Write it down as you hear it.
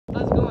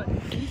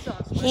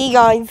Hey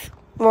guys,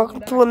 welcome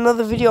to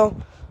another video.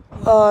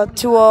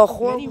 To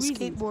horrible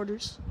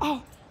skateboarders.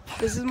 Oh,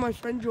 This is my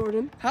friend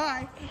Jordan,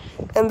 hi.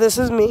 and this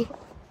is me.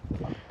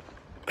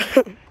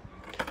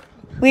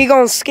 We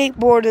gonna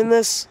skateboard in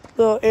this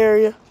little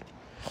area.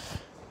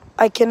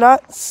 I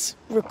cannot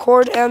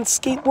record and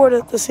skateboard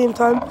at the same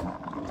time,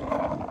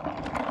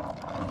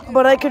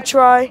 but I could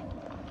try.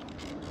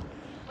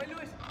 Wait,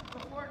 Lewis,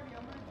 record me.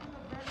 I'm going to do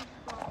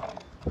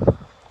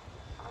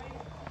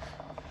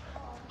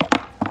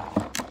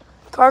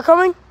the Car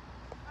coming?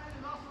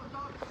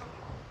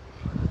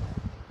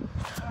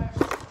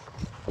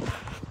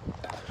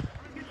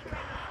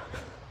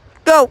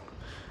 Go!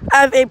 I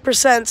have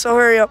 8%, so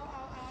hurry up.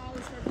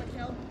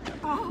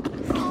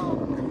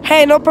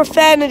 Hey, no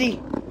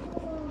profanity.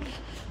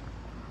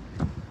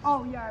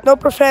 Oh, yeah. No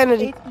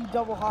profanity. HE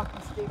double hockey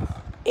sticks.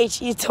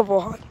 HE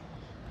double hockey.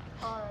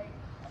 Alright.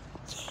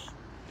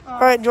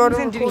 Alright,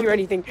 Jordan. Didn't record. hear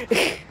anything.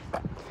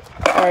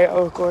 Alright,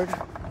 I'll record.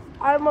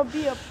 I'm gonna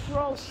be a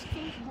pro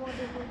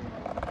skateboarder.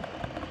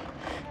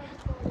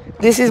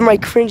 This is my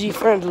cringy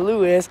friend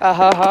Lewis. Ha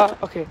ha ha.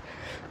 Okay.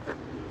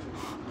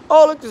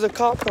 Oh, look, there's a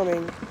cop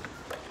coming.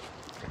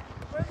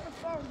 Where's the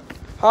phone?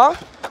 Huh?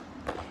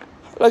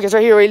 Look, it's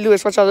right here. Wait,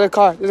 Lewis, watch out. There's a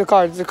car. There's a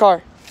car. There's a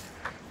car.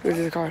 There's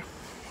a car.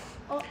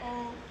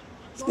 Uh-oh.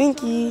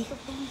 Stinky.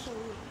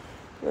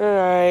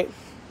 Alright.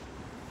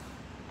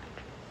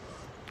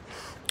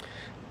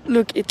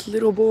 Look, it's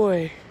little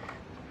boy.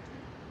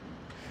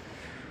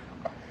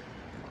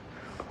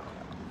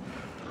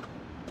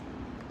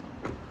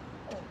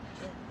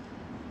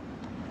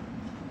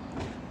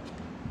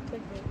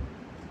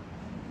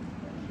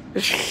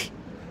 Please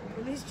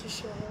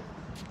just show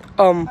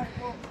up.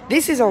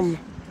 This is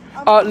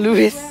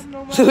Lewis.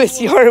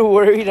 Lewis, you aren't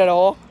worried at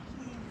all.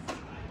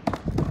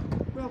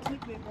 Bro,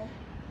 clickbait, bro.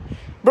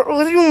 Bro,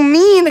 what do you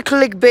mean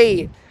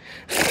clickbait?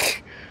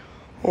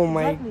 Oh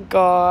my Exactly.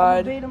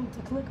 god. I made him to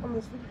click on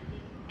this video.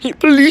 Hey,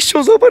 police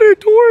shows up at our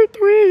door at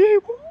 3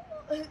 a.m.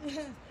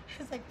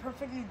 It's like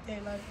perfectly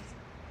daylight.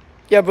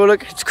 Yeah, bro,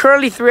 look, it's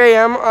currently 3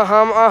 a.m.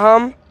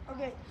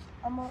 Okay,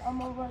 I'm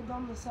gonna write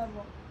down the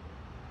sidewalk.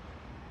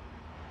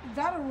 Is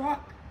that a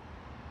rock?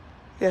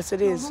 Yes,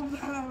 it is. No,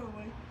 move that out of the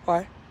way.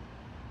 Why?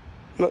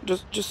 No,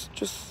 just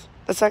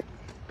a sec.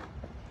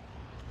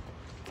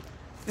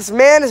 This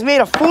man has made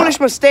a foolish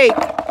mistake.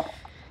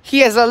 He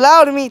has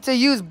allowed me to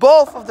use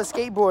both of the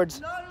skateboards.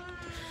 No.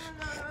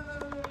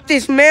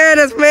 This man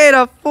has made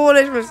a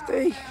foolish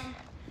mistake.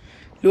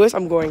 Lewis,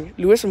 I'm going.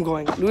 Lewis, I'm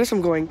going. Lewis,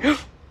 I'm going.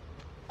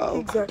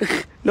 Oh. Exactly.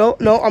 No,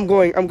 I'm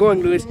going. I'm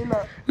going, Lewis. You're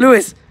not.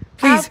 Lewis,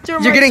 please. After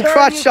You're my getting turn,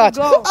 crotch you shots.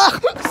 can go.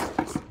 After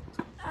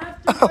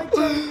my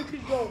turn, you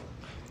could go.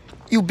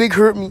 You big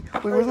hurt me.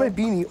 Wait, where's my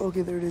beanie?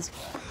 Okay, there it is.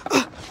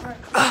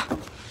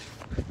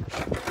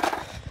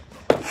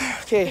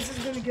 Okay. This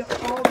is gonna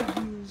get all the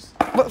views.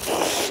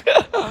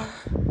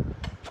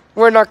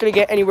 We're not gonna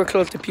get anywhere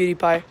close to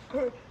PewDiePie.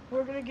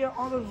 We're gonna get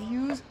all the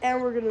views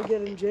and we're gonna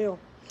get in jail.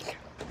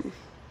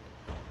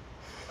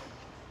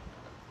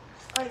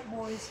 Alright,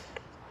 boys.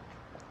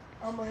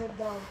 I'm gonna head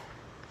down.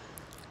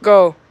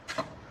 Go.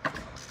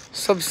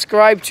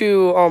 Subscribe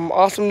to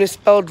Awesomeness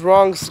Spelled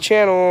Wrong's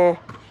channel.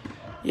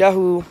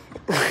 Yahoo.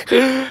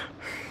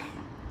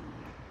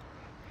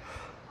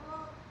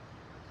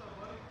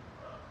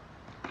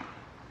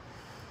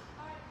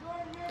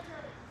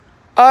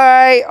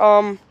 Alright,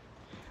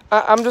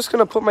 I'm just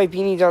gonna put my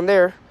beanie down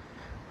there.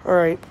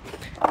 Alright.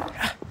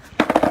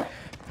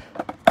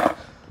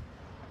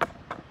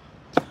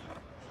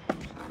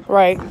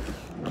 Right.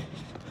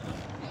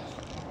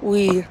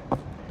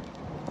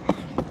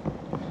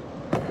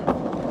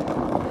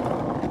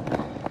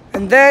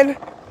 And then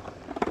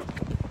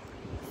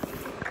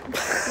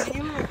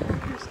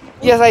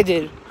yes, I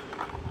did.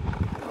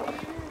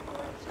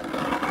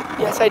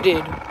 Yes, I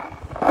did.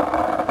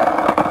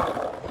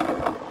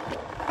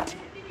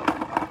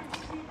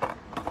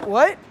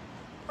 What?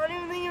 I don't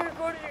even think you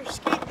recorded your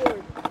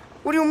skateboard.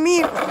 What do you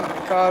mean? Oh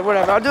my god,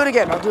 whatever. I'll do it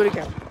again. Here,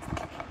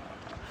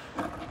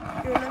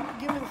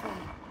 Give me the phone.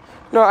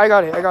 No, I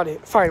got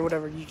it. Fine,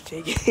 whatever. You can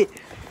take it.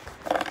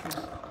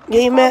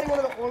 Gay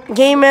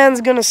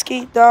man's gonna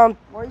skate down.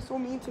 Why are you so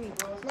mean to me,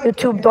 bro?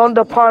 YouTube, don't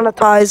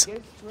demonetize.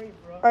 Get straight,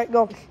 bro. Alright,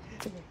 go.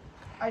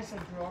 I said,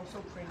 bro, I'm so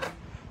crazy.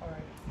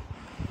 Alright.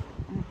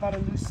 I'm about to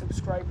lose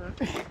subscriber.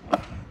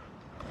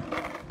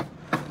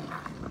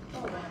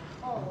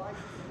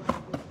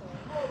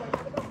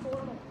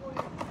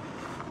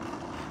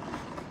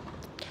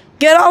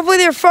 Get off with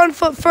your front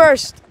foot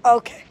first.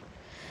 Okay.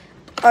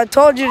 I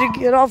told you to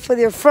get off with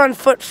your front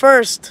foot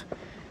first.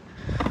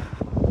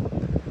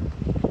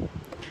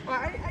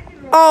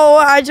 Oh,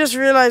 I just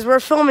realized we're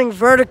filming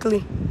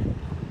vertically.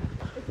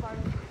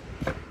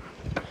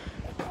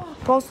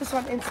 Post this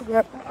on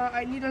Instagram.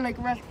 I need to like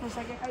rest for a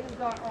second. I just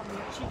got a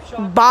cheap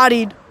shot.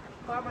 Bodied.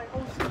 Got my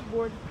own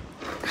skateboard.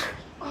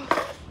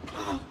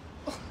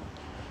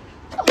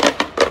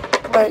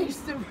 Why are you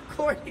still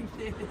recording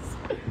this?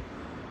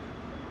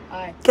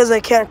 Because I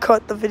can't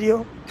cut the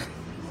video.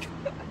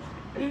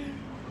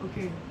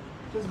 Okay,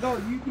 just go.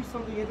 You do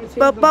something entertaining.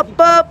 Bup, bup,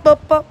 bup,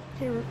 bup, bup.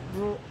 Here,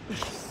 bro.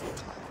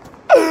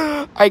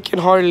 I can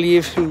hardly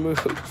even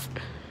move.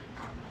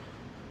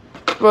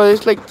 Bro,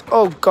 it's like,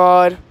 oh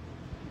God.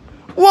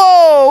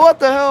 Whoa, what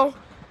the hell?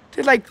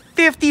 There's like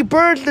 50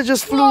 birds that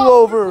just flew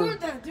over.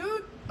 Record that,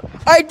 dude.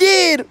 I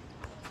did.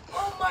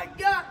 Oh my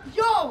God,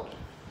 yo,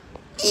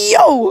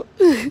 Yo.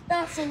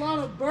 that's a lot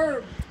of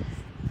bird.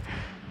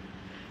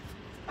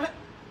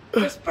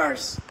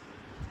 Disperse.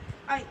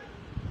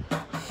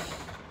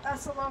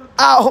 That's a lot of.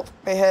 Ow,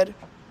 my head.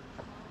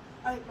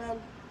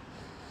 Man.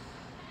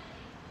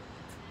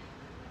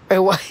 Wait,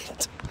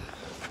 what?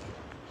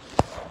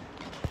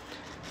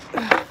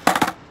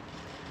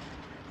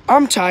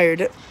 I'm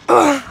tired.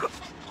 I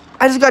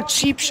just got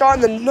cheap shot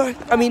in the nut.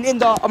 I mean, in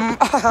the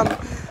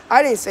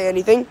I didn't say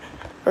anything.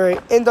 All right,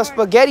 in the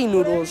spaghetti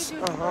noodles.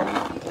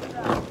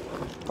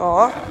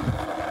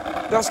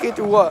 Now skate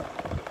through what?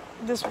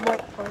 This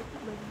white part.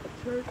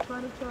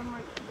 Try to turn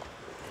my.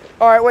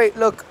 All right, wait,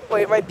 look,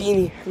 wait, my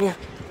beanie. Yeah,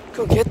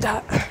 go get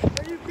that.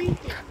 Where you beat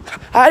it?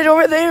 I had it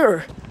over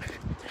there.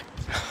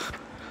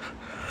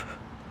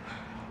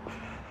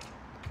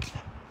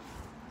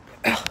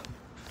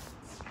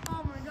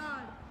 Oh my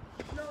God.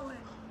 No way.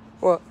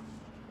 What?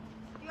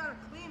 You gotta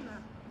clean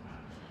that.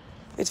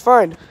 It's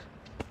fine.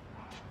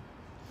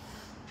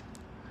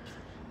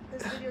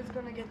 This video's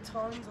gonna get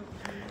tons of views.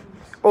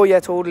 Oh yeah,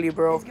 totally,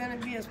 bro. It's gonna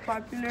be as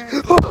popular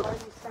as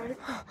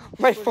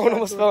My phone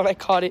almost fell and I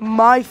caught it.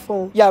 my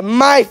phone. Yeah,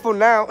 my phone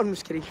now. I'm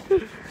just kidding.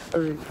 All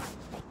right.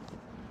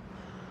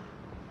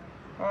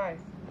 Hi.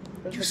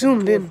 You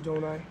zoomed in.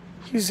 Don't I?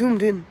 You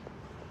zoomed in.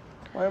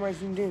 Why am I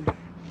zoomed in?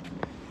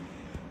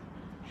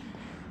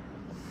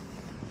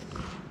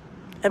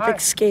 Epic Hi.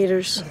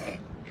 skaters.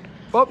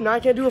 Well, now I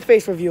can't do a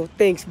face reveal.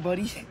 Thanks,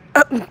 buddy.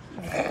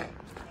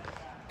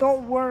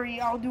 Don't worry,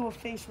 I'll do a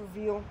face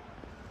reveal.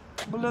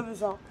 Blur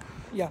this out.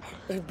 Yeah,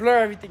 let's blur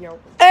everything out.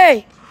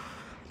 Hey!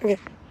 Okay.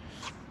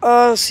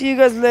 See you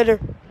guys later.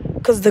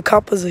 Cause the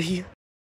coppers are here.